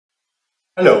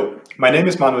Hello, my name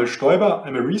is Manuel Stoiber.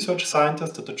 I'm a research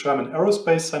scientist at the German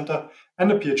Aerospace Center and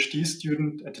a PhD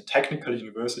student at the Technical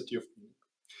University of Munich.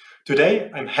 Today,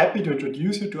 I'm happy to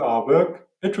introduce you to our work,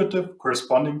 Iterative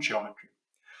Corresponding Geometry.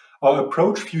 Our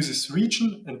approach fuses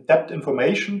region and depth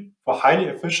information for highly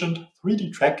efficient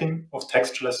 3D tracking of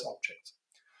textureless objects.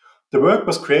 The work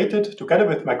was created together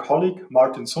with my colleague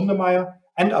Martin Sundermeier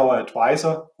and our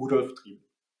advisor Rudolf Triebel.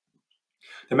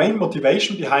 The main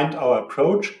motivation behind our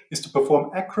approach is to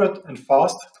perform accurate and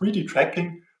fast 3D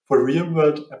tracking for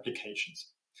real-world applications.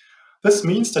 This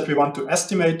means that we want to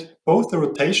estimate both the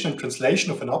rotation and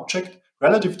translation of an object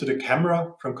relative to the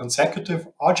camera from consecutive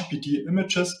RGBD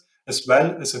images as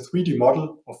well as a 3D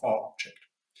model of our object.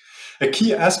 A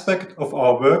key aspect of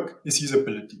our work is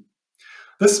usability.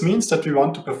 This means that we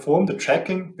want to perform the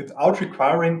tracking without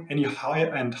requiring any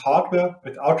high-end hardware,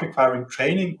 without requiring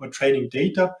training or training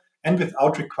data, and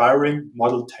without requiring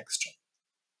model texture.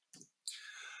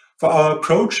 For our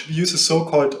approach, we use a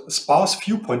so-called sparse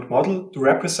viewpoint model to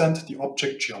represent the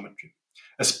object geometry.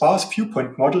 A sparse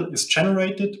viewpoint model is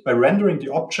generated by rendering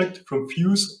the object from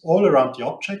views all around the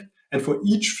object, and for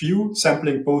each view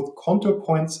sampling both contour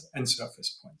points and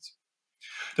surface points.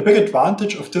 The big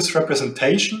advantage of this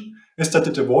representation is that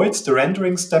it avoids the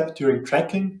rendering step during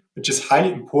tracking, which is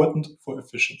highly important for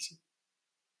efficiency.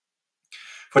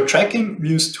 For tracking, we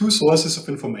use two sources of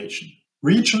information,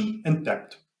 region and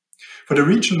depth. For the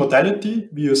region modality,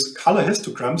 we use color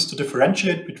histograms to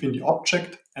differentiate between the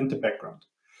object and the background.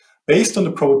 Based on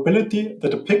the probability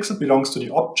that a pixel belongs to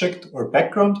the object or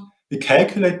background, we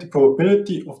calculate the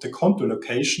probability of the contour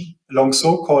location along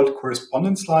so-called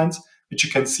correspondence lines, which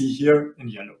you can see here in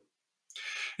yellow.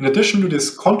 In addition to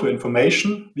this contour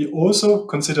information, we also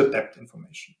consider depth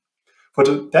information. For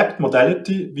the depth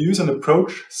modality, we use an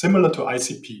approach similar to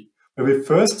ICP, where we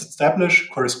first establish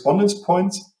correspondence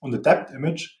points on the depth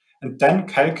image and then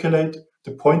calculate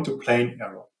the point-to-plane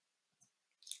error.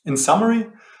 In summary,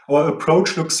 our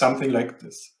approach looks something like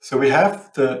this. So we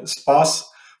have the sparse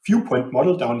viewpoint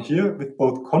model down here with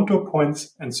both contour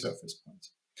points and surface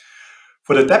points.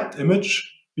 For the depth image,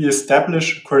 we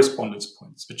establish correspondence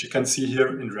points, which you can see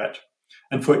here in red.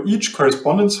 And for each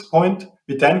correspondence point,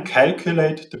 we then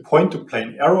calculate the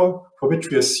point-to-plane error, for which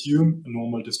we assume a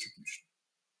normal distribution.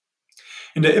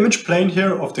 In the image plane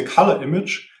here of the color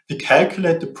image, we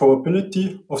calculate the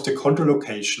probability of the contour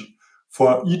location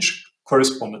for each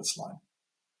correspondence line.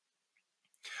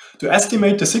 To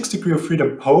estimate the 6-degree of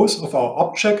freedom pose of our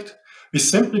object, we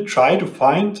simply try to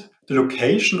find the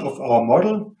location of our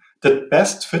model that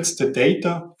best fits the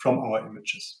data from our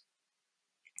images.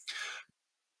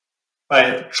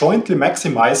 By jointly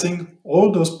maximizing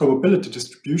all those probability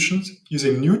distributions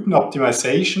using Newton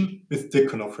optimization with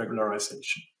Tikhonov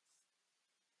regularization.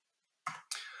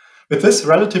 With this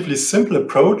relatively simple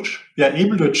approach, we are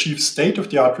able to achieve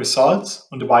state-of-the-art results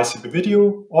on the YCP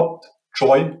video, OPT,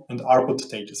 JOY, and ARBOT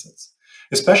datasets.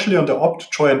 Especially on the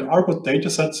OPT, JOY, and ARBOT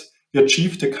datasets, we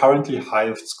achieve the currently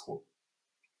highest score.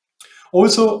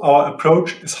 Also, our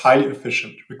approach is highly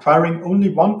efficient, requiring only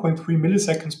 1.3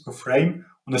 milliseconds per frame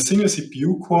on a single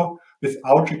CPU core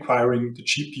without requiring the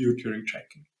GPU during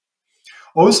tracking.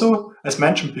 Also, as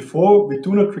mentioned before, we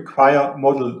do not require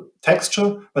model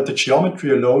texture, but the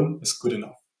geometry alone is good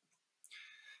enough.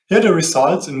 Here are the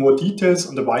results in more details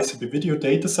on the YCP video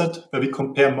dataset, where we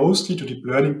compare mostly to deep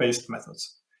learning-based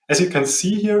methods. As you can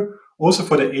see here, also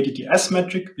for the ADDS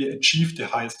metric, we achieved the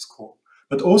highest score.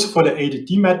 But also for the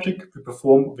ADD metric, we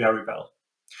perform very well.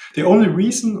 The only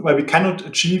reason why we cannot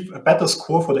achieve a better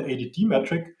score for the ADD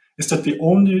metric is that we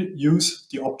only use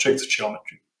the object's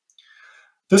geometry.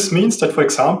 This means that, for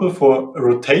example, for a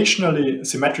rotationally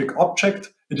symmetric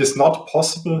object, it is not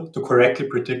possible to correctly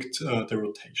predict the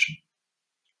rotation.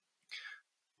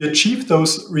 We achieve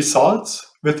those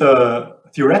results with a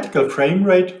theoretical frame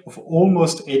rate of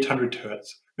almost 800 Hz,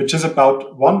 which is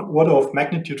about 1 order of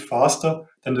magnitude faster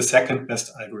than the second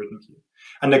best algorithm here.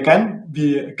 And again,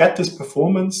 we get this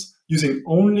performance using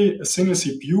only a single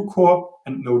CPU core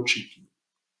and no GPU.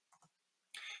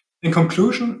 In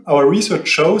conclusion, our research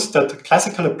shows that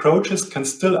classical approaches can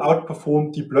still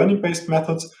outperform deep learning-based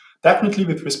methods, definitely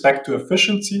with respect to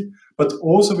efficiency, but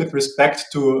also with respect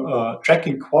to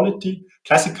tracking quality.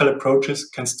 Classical approaches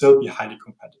can still be highly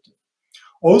competitive.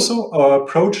 Also, our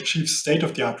approach achieves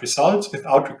state-of-the-art results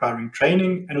without requiring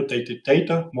training, annotated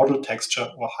data, model texture,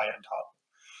 or high-end hardware.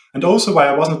 And also,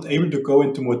 while I was not able to go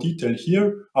into more detail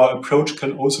here, our approach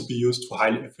can also be used for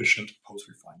highly efficient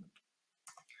post-refinement.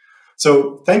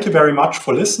 So thank you very much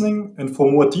for listening, and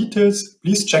for more details,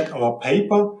 please check our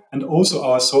paper and also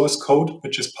our source code,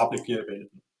 which is publicly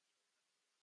available.